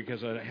go there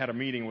because I had a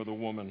meeting with a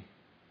woman.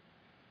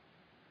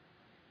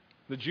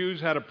 The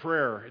Jews had a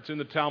prayer. It's in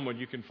the Talmud.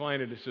 You can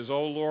find it. It says,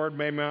 "Oh Lord,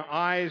 may my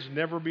eyes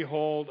never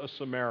behold a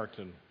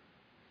Samaritan."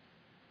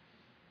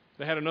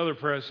 They had another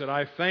prayer that said,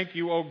 "I thank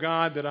you, O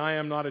God, that I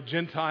am not a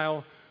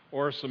Gentile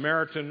or a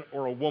Samaritan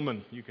or a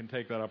woman." You can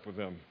take that up with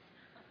them.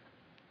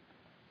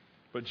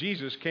 But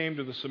Jesus came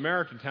to the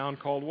Samaritan town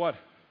called what?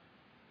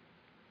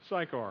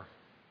 Sychar.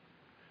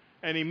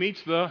 And he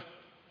meets the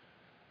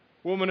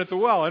woman at the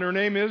well, and her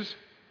name is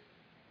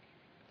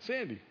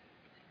Sandy.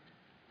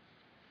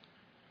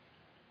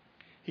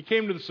 He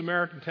came to the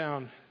Samaritan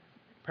town,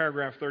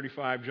 paragraph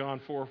 35, John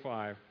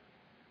 4:5.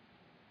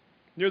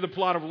 Near the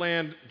plot of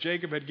land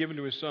Jacob had given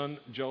to his son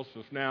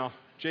Joseph. Now,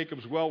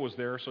 Jacob's well was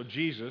there, so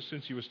Jesus,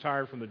 since he was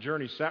tired from the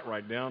journey, sat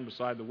right down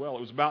beside the well.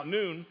 It was about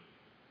noon.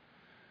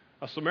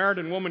 A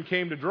Samaritan woman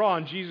came to draw,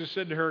 and Jesus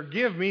said to her,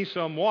 "Give me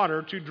some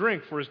water to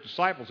drink," for his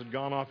disciples had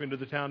gone off into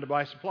the town to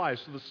buy supplies.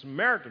 So the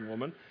Samaritan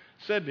woman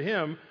said to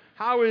him,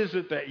 "How is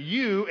it that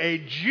you, a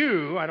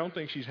Jew," I don't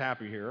think she's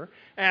happy here,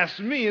 "ask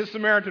me, a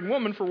Samaritan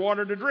woman, for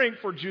water to drink,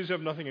 for Jews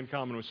have nothing in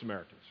common with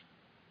Samaritans?"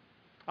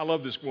 I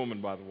love this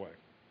woman, by the way.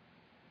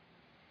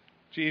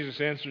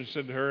 Jesus answered and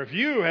said to her, if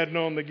you had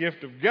known the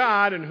gift of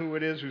God and who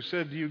it is who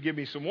said to you, give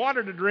me some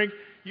water to drink,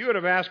 you would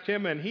have asked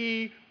him and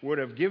he would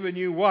have given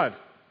you what?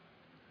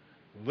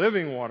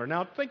 Living water.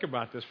 Now think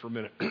about this for a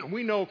minute.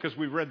 We know, because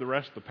we read the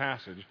rest of the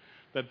passage,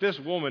 that this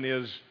woman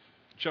is,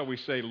 shall we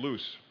say,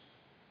 loose.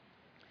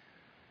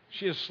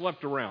 She has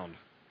slept around.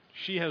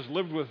 She has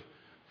lived with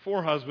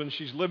 4 husbands.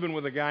 She's living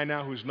with a guy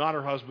now who's not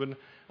her husband.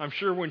 I'm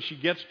sure when she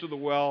gets to the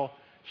well,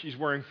 she's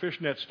wearing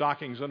fishnet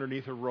stockings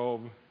underneath her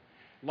robe,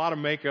 a lot of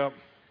makeup.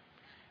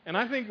 And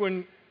I think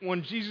when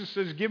Jesus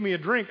says, give me a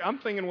drink, I'm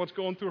thinking what's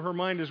going through her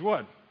mind is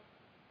what?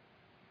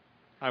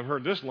 I've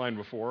heard this line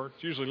before.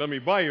 It's usually, let me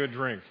buy you a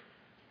drink.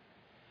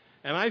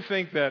 And I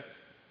think that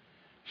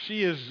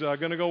she is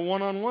going to go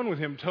one-on-one with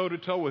him,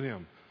 toe-to-toe with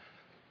him.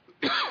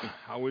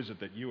 How is it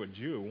that you, a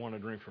Jew, want a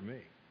drink from me?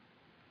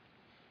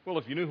 Well,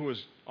 if you knew who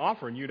was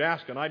offering, you'd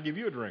ask, and I'd give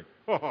you a drink.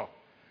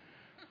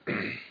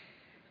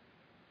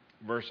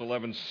 Verse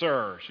 11,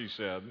 sir, she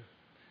said,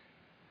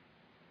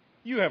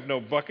 you have no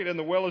bucket and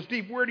the well is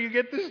deep. Where do you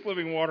get this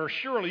living water?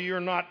 Surely you're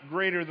not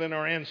greater than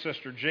our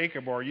ancestor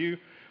Jacob, are you?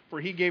 For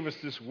he gave us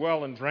this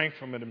well and drank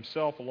from it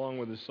himself along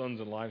with his sons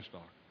and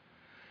livestock.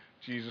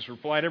 Jesus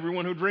replied,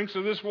 everyone who drinks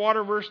of this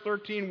water, verse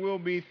 13, will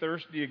be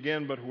thirsty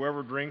again, but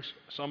whoever drinks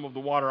some of the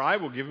water I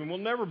will give him will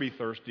never be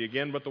thirsty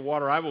again, but the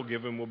water I will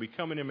give him will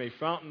become in him a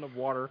fountain of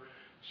water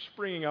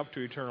springing up to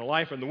eternal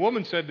life. And the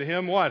woman said to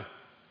him, what?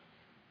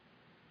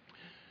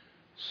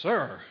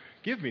 Sir,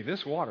 give me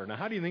this water. Now,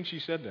 how do you think she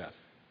said that?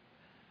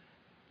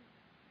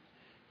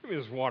 Give me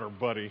this water,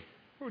 buddy.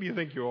 Who do you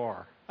think you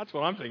are? That's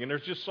what I'm thinking.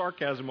 There's just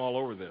sarcasm all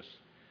over this.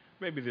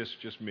 Maybe this is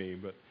just me,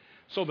 but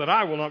so that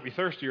I will not be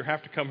thirsty or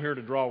have to come here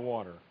to draw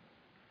water.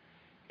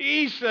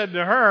 He said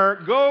to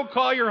her, go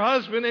call your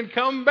husband and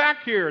come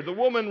back here. The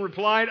woman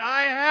replied,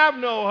 I have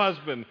no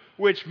husband,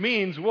 which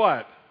means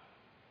what?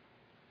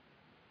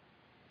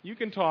 You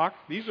can talk.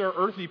 These are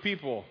earthy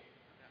people.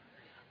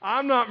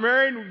 I'm not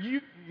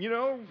married. You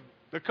know,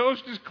 the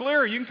coast is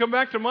clear. You can come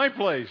back to my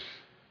place.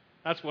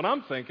 That's what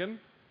I'm thinking.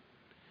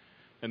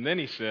 And then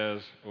he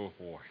says, oh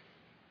boy.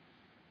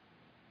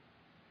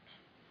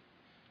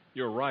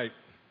 You're right.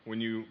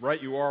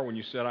 Right you are when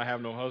you said, I have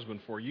no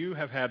husband, for you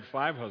have had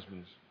 5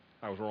 husbands.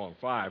 I was wrong,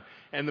 5.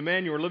 And the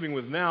man you are living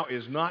with now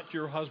is not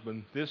your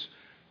husband. This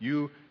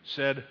you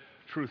said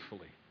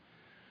truthfully.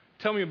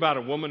 Tell me about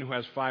a woman who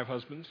has 5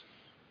 husbands.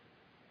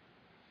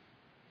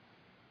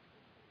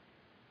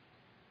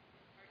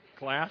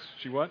 Class?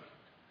 She what?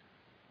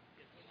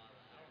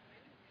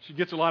 She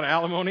gets a lot of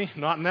alimony?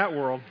 Not in that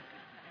world.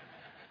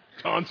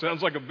 Don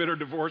sounds like a bitter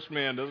divorced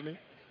man, doesn't he?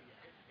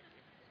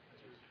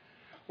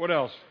 What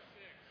else?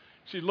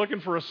 She's looking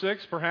for a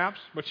 6th, perhaps,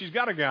 but she's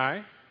got a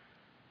guy.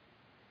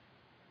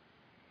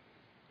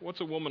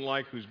 What's a woman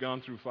like who's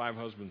gone through 5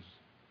 husbands?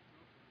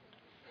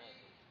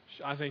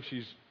 I think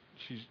she's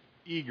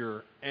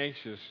eager,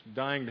 anxious,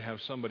 dying to have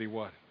somebody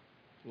what?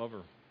 Love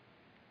her.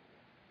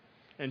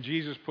 And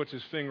Jesus puts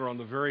his finger on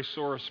the very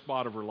sorest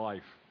spot of her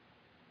life.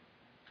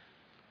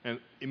 And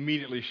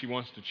immediately she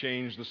wants to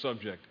change the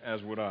subject,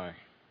 as would I.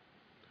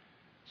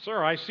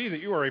 Sir, I see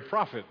that you are a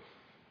prophet.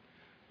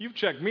 You've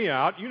checked me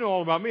out. You know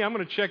all about me. I'm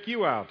going to check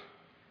you out.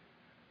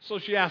 So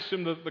she asks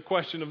him the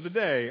question of the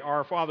day.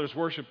 Our fathers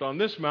worshipped on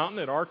this mountain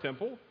at our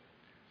temple.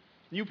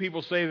 You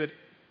people say that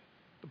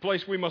the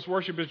place we must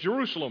worship is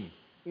Jerusalem.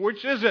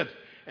 Which is it?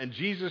 And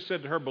Jesus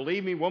said to her,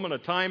 believe me, woman, a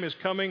time is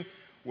coming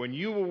when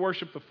you will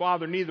worship the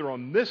Father neither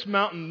on this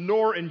mountain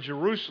nor in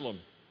Jerusalem.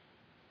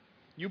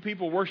 You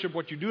people worship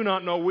what you do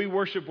not know. We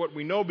worship what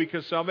we know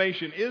because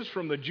salvation is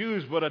from the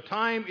Jews. But a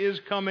time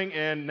is coming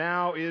and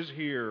now is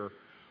here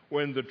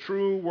when the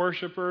true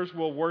worshipers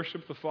will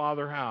worship the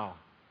Father how?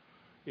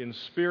 In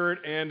spirit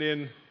and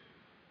in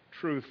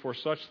truth, for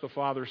such the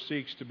Father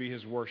seeks to be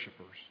his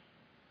worshipers.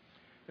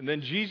 And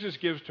then Jesus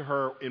gives to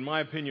her, in my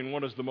opinion,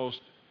 one of the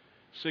most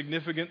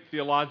significant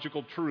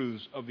theological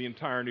truths of the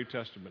entire New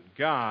Testament.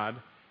 God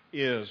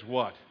is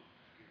what?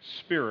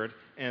 Spirit,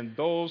 and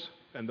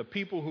the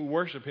people who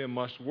worship him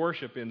must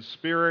worship in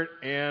spirit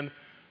and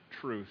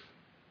truth.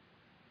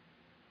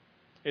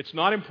 It's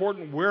not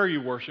important where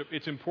you worship,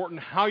 it's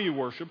important how you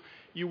worship.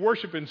 You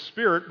worship in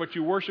spirit, but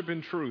you worship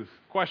in truth.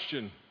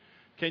 Question: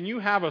 can you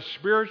have a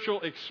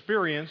spiritual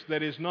experience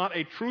that is not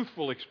a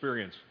truthful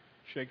experience?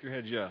 Shake your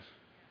head yes.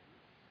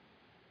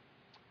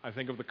 I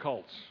think of the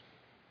cults.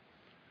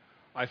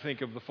 I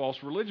think of the false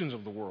religions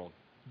of the world.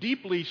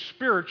 Deeply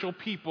spiritual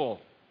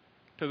people,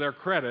 to their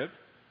credit,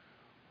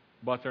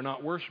 but they're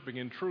not worshiping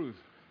in truth.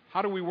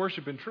 How do we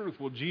worship in truth?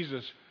 Well,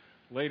 Jesus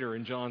later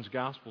in John's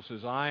Gospel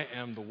says, I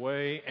am the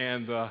way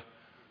and the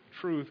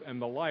truth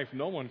and the life.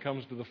 No one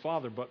comes to the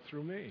Father but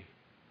through me.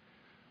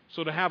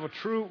 So to have a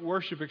true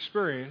worship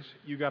experience,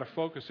 you've got to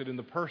focus it in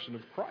the person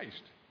of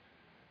Christ.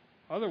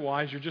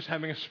 Otherwise, you're just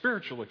having a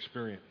spiritual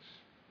experience.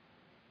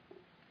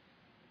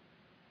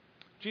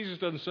 Jesus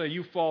doesn't say,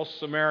 you false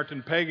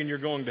Samaritan pagan, you're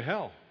going to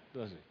hell,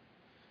 does he?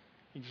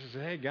 He just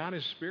says, hey, God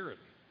is spirit.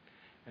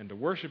 And to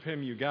worship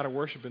him, you got to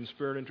worship in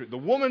spirit and truth. The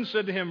woman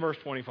said to him, verse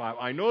 25,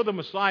 I know the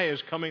Messiah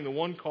is coming, the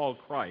one called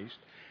Christ.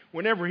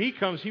 Whenever he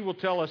comes, he will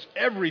tell us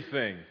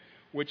everything,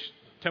 which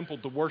temple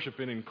to worship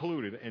in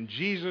included. And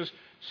Jesus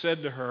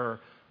said to her,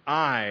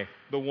 I,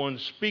 the one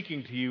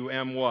speaking to you,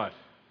 am what?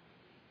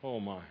 Oh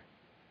my.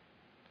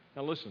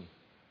 Now listen.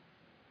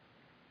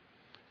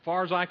 As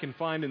far as I can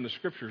find in the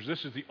Scriptures,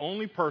 this is the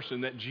only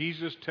person that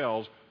Jesus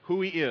tells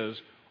who he is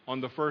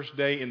on the first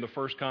day in the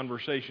first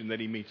conversation that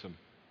he meets him.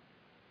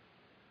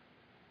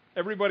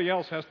 Everybody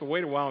else has to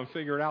wait a while and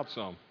figure it out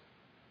some.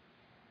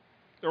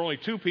 There are only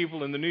two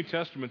people in the New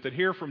Testament that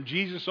hear from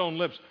Jesus' own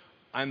lips,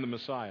 I'm the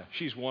Messiah.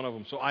 She's one of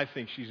them, so I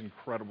think she's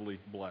incredibly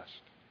blessed.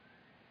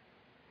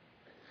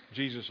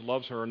 Jesus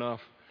loves her enough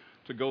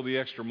to go the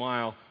extra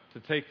mile, to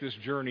take this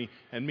journey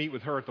and meet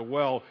with her at the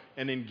well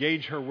and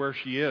engage her where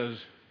she is.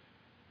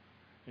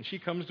 And she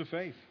comes to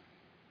faith.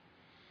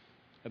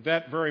 At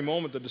that very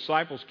moment, the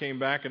disciples came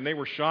back and they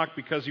were shocked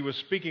because he was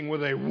speaking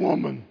with a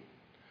woman,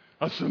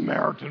 a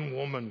Samaritan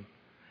woman.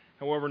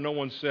 However, no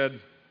one said,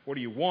 what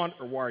do you want,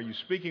 or why are you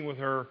speaking with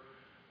her?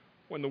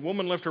 When the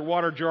woman left her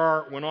water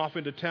jar, went off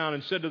into town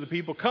and said to the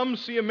people, come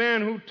see a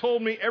man who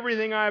told me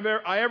everything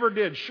I ever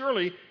did.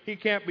 Surely he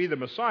can't be the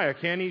Messiah,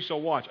 can he? So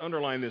watch,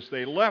 underline this.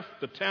 They left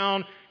the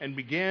town and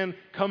began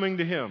coming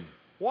to him.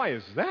 Why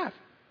is that?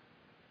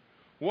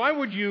 Why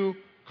would you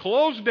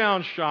close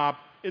down shop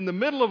in the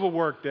middle of a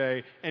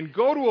workday and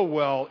go to a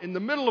well in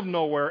the middle of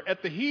nowhere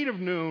at the heat of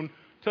noon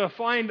to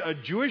find a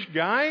Jewish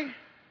guy?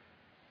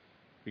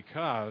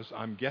 Because,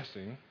 I'm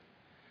guessing,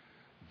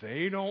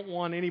 they don't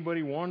want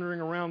anybody wandering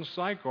around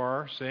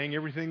Sychar saying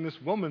everything this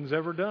woman's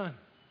ever done.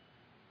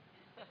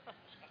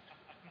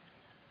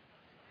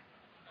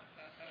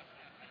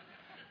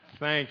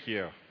 Thank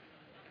you.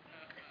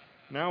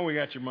 Now we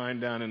got your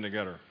mind down in the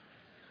gutter.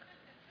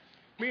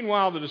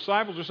 Meanwhile, the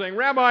disciples are saying,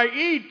 Rabbi,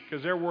 eat,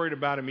 because they're worried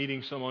about him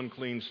eating some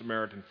unclean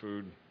Samaritan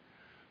food.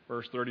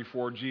 Verse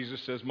 34,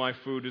 Jesus says, my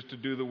food is to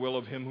do the will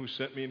of him who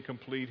sent me and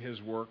complete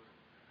his work.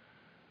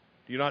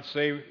 Do you not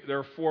say there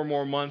are 4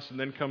 more months and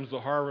then comes the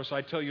harvest?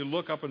 I tell you,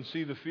 look up and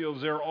see the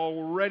fields. They're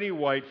already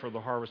white for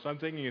the harvest. I'm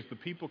thinking as the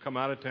people come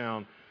out of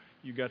town,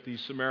 you got these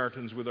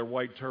Samaritans with their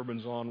white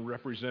turbans on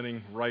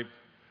representing ripe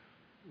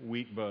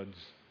wheat buds.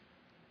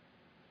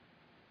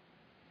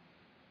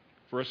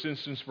 For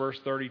instance, verse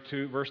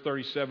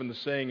 37, the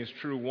saying is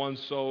true, one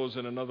sows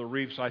and another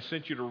reaps. I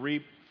sent you to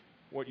reap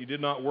what you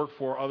did not work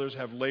for. Others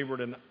have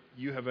labored and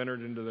you have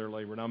entered into their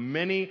labor. Now,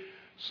 many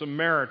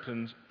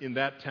Samaritans in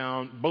that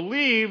town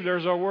believe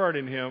there's a word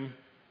in him.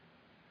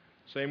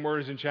 Same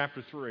word as in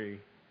chapter 3.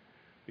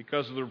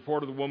 Because of the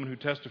report of the woman who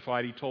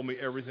testified, he told me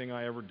everything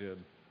I ever did.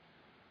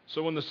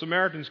 So when the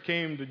Samaritans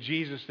came to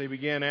Jesus, they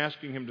began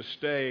asking him to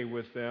stay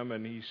with them,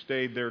 and he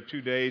stayed there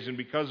 2 days, and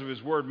because of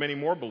his word, many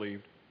more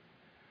believed.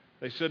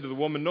 They said to the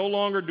woman, no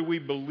longer do we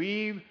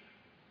believe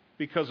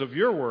because of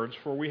your words,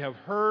 for we have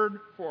heard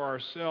for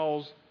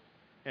ourselves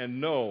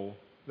and know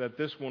that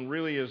this one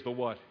really is the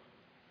what?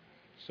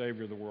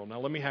 Savior of the world. Now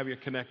let me have you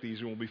connect these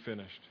and we'll be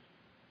finished.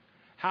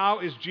 How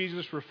is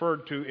Jesus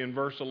referred to in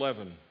verse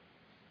 11?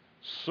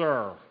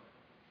 Sir.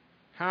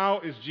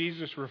 How is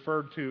Jesus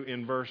referred to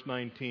in verse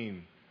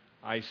 19?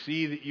 I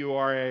see that you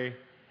are a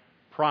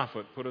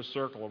prophet. Put a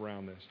circle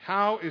around this.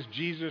 How is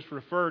Jesus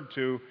referred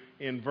to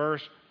in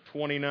verse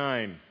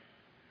 29?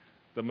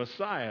 The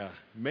Messiah,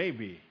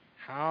 maybe.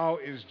 How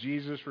is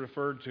Jesus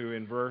referred to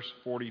in verse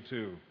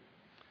 42?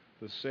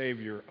 The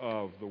Savior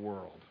of the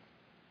world.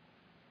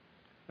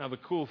 Now the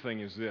cool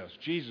thing is this.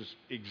 Jesus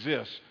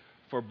exists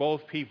for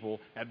both people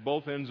at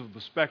both ends of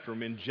the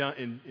spectrum in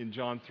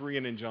John 3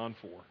 and in John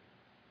 4.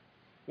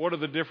 What are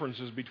the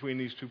differences between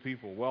these two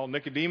people? Well,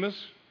 Nicodemus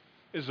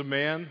is a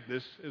man,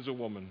 this is a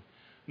woman.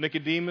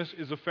 Nicodemus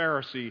is a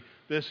Pharisee,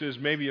 this is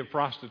maybe a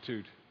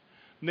prostitute.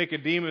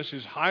 Nicodemus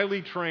is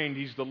highly trained,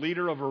 he's the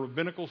leader of a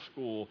rabbinical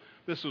school.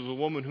 This is a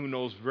woman who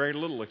knows very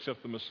little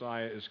except the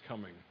Messiah is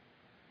coming.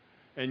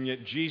 And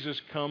yet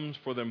Jesus comes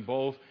for them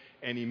both,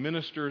 and he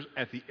ministers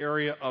at the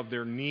area of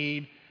their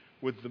need.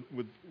 With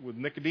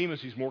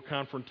Nicodemus, he's more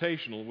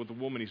confrontational. With the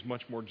woman, he's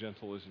much more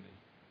gentle, isn't he?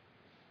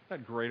 Isn't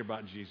that great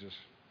about Jesus?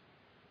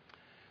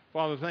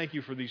 Father, thank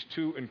you for these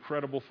two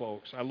incredible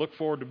folks. I look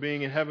forward to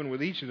being in heaven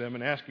with each of them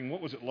and asking,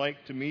 what was it like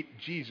to meet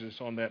Jesus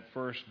on that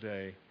first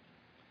day?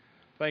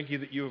 Thank you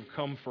that you have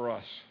come for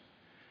us.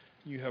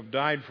 You have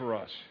died for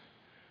us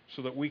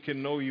so that we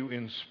can know you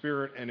in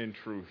spirit and in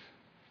truth.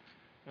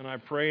 And I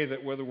pray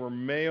that whether we're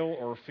male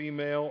or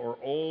female or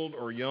old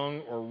or young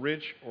or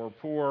rich or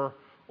poor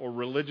or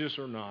religious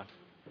or not,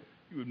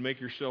 you would make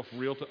yourself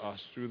real to us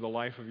through the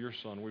life of your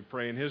Son. We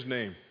pray in his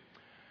name.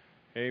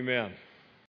 Amen.